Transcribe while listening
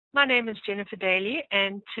My name is Jennifer Daly,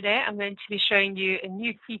 and today I'm going to be showing you a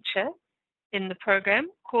new feature in the program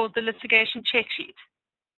called the Litigation Check Sheet.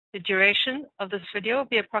 The duration of this video will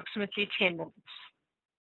be approximately 10 minutes.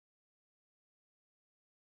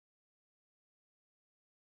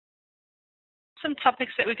 Some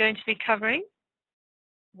topics that we're going to be covering.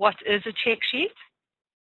 What is a check sheet?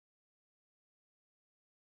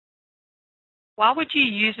 Why would you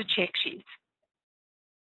use a check sheet?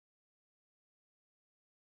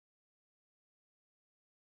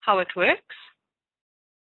 How it works,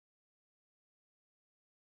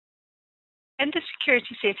 and the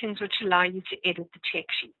security settings which allow you to edit the check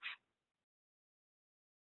sheet.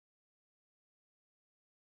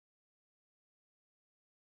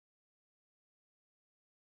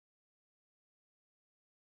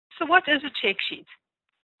 So what is a check sheet?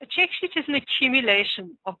 A check sheet is an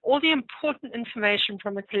accumulation of all the important information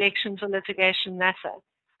from a collections or litigation matter,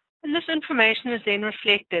 and this information is then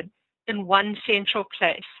reflected in one central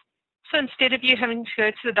place. So instead of you having to go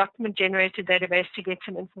to the document generator database to get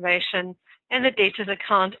some information and the debtors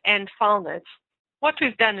account and file notes, what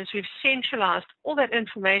we've done is we've centralized all that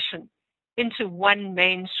information into one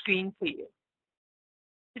main screen for you.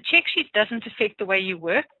 The check sheet doesn't affect the way you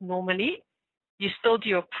work normally. You still do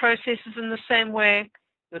your processes in the same way.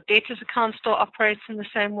 Your debtors account still operates in the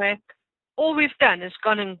same way. All we've done is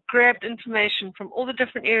gone and grabbed information from all the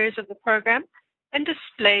different areas of the program and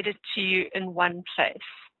displayed it to you in one place.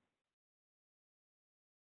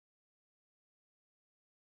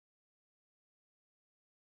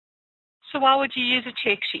 So why would you use a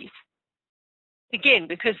check sheet? Again,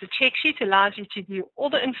 because the check sheet allows you to view all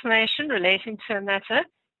the information relating to a matter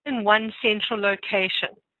in one central location.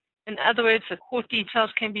 In other words, the court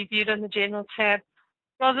details can be viewed on the General tab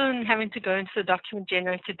rather than having to go into the document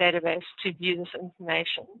generator database to view this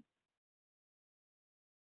information.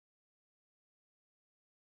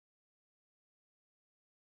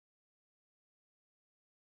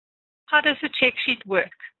 How does the check sheet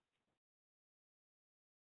work?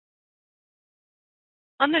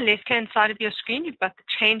 On the left-hand side of your screen, you've got the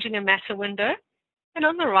Changing a Matter window, and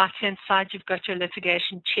on the right-hand side, you've got your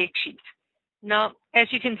litigation check sheet. Now,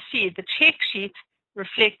 as you can see, the check sheet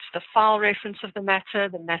reflects the file reference of the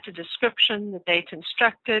matter description, the date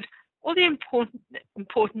instructed, all the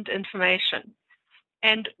important information.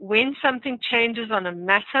 And when something changes on a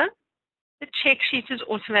matter, the check sheet is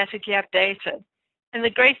automatically updated. And the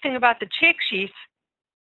great thing about the check sheet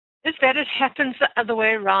is that it happens the other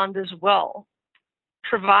way around as well,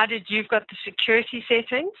 provided you've got the security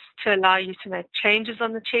settings to allow you to make changes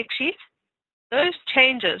on the check sheet. Those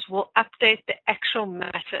changes will update the actual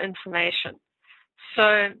matter information.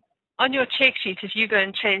 So on your check sheet, if you go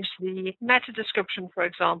and change the matter description, for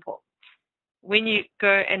example, when you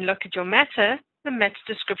go and look at your matter, the matter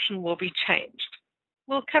description will be changed.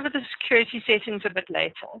 We'll cover the security settings a bit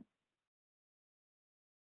later.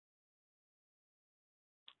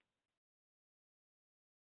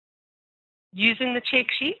 Using the check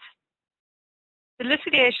sheet. The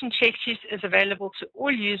litigation check sheet is available to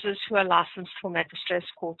all users who are licensed for Magistrates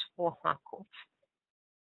Court or High Court.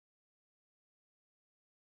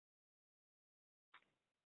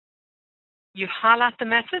 You highlight the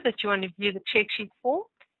matter that you want to view the check sheet for,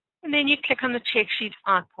 and then you click on the check sheet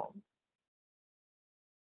icon.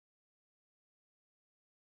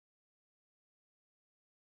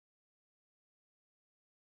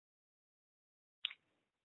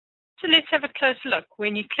 So let's have a closer look.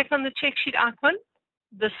 When you click on the check sheet icon,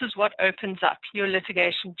 this is what opens up, your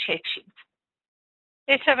litigation check sheet.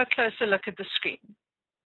 Let's have a closer look at the screen.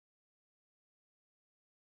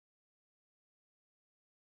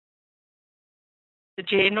 The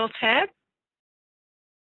General tab.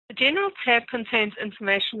 The General tab contains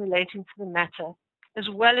information relating to the matter, as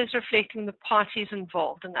well as reflecting the parties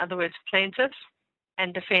involved, in other words, plaintiffs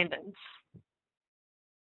and defendants.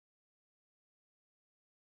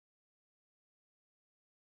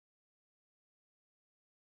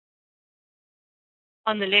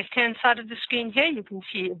 On the left-hand side of the screen here, you can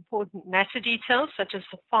see important matter details such as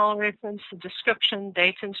the file reference, the description,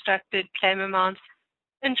 date instructed, claim amount,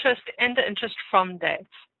 interest, and the interest from date.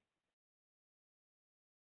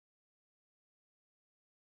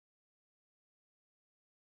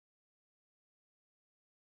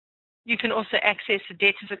 You can also access the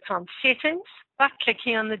debtors account settings by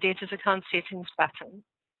clicking on the debtors account settings button.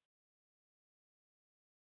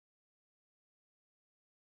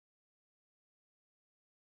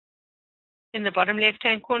 In the bottom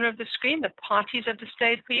left-hand corner of the screen, the parties are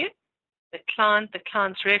displayed for you: the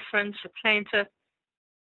client's reference, the plaintiff,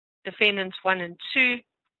 defendants 1 and 2,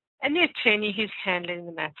 and the attorney who's handling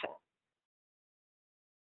the matter.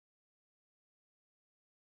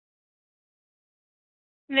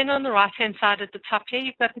 And then on the right-hand side at the top here,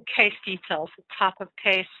 you've got the case details, the type of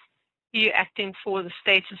case, who you're acting for, the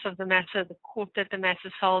status of the matter, the court that the matter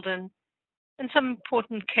is held in, and some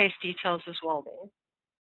important case details as well there.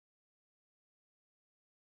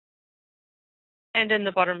 And in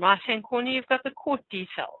the bottom right-hand corner, you've got the court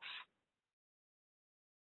details.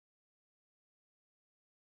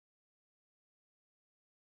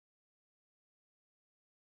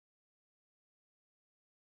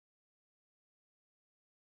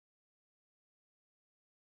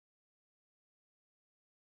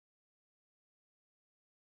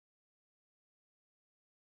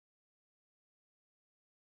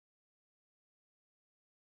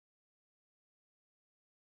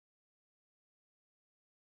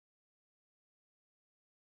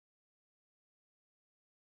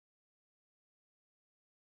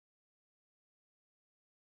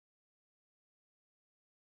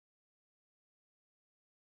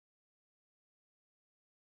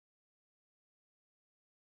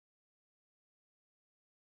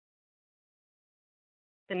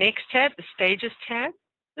 The next tab, the Stages tab,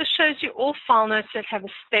 this shows you all file notes that have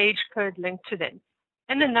a stage code linked to them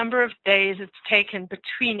and the number of days it's taken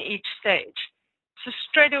between each stage. So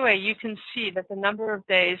straight away you can see that the number of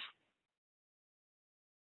days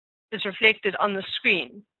is reflected on the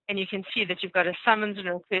screen, and you can see that you've got a summons and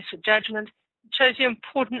a request for judgment. It shows you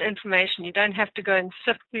important information. You don't have to go and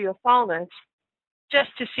sift through your file notes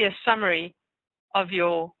just to see a summary of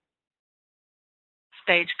your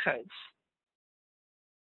stage codes.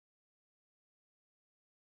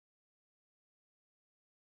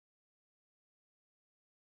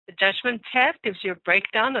 The Judgment tab gives you a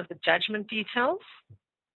breakdown of the judgment details.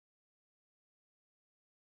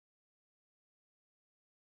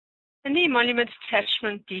 And the Emolument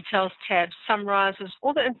Attachment Details tab summarizes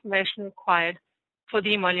all the information required for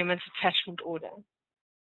the emolument attachment order.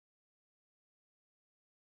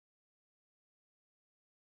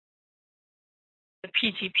 The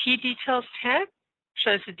PTP Details tab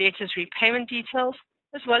shows the debtor's repayment details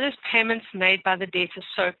as well as payments made by the debtor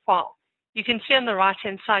so far. You can see on the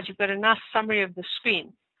right-hand side, you've got a nice summary of the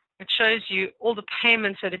screen. It shows you all the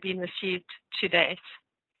payments that have been received to date.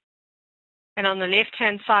 And on the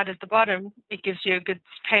left-hand side at the bottom, it gives you a good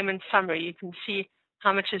payment summary. You can see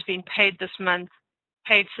how much has been paid this month,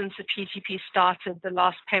 paid since the PTP started, the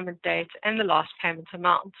last payment date, and the last payment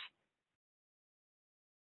amount.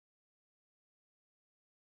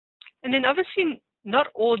 And then obviously, not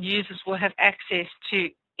all users will have access to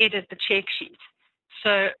edit the check sheet.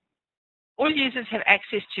 So all users have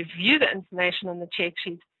access to view the information on the check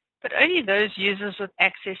sheet, but only those users with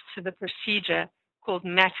access to the procedure called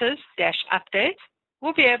Matters-Update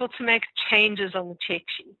will be able to make changes on the check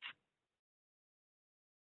sheet.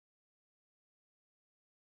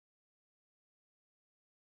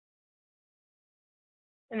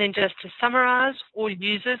 And then just to summarize, all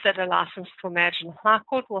users that are licensed for Imagine High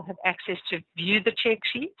Court will have access to view the check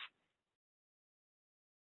sheet.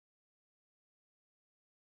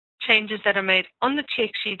 Changes that are made on the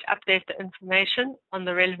check sheet update the information on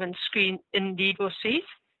the relevant screen in Legal Suite.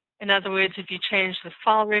 In other words, if you change the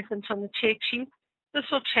file reference on the check sheet, this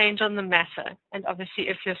will change on the matter, and obviously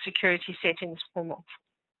if your security settings permit.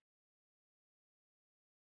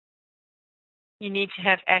 You need to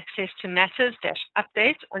have access to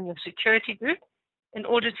Matters-Update on your security group in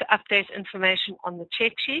order to update information on the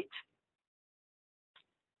check sheet.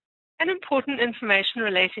 And important information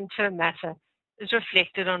relating to a matter is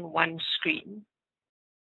reflected on one screen.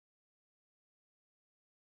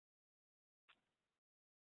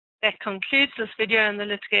 That concludes this video on the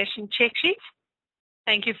litigation check sheet.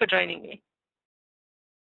 Thank you for joining me.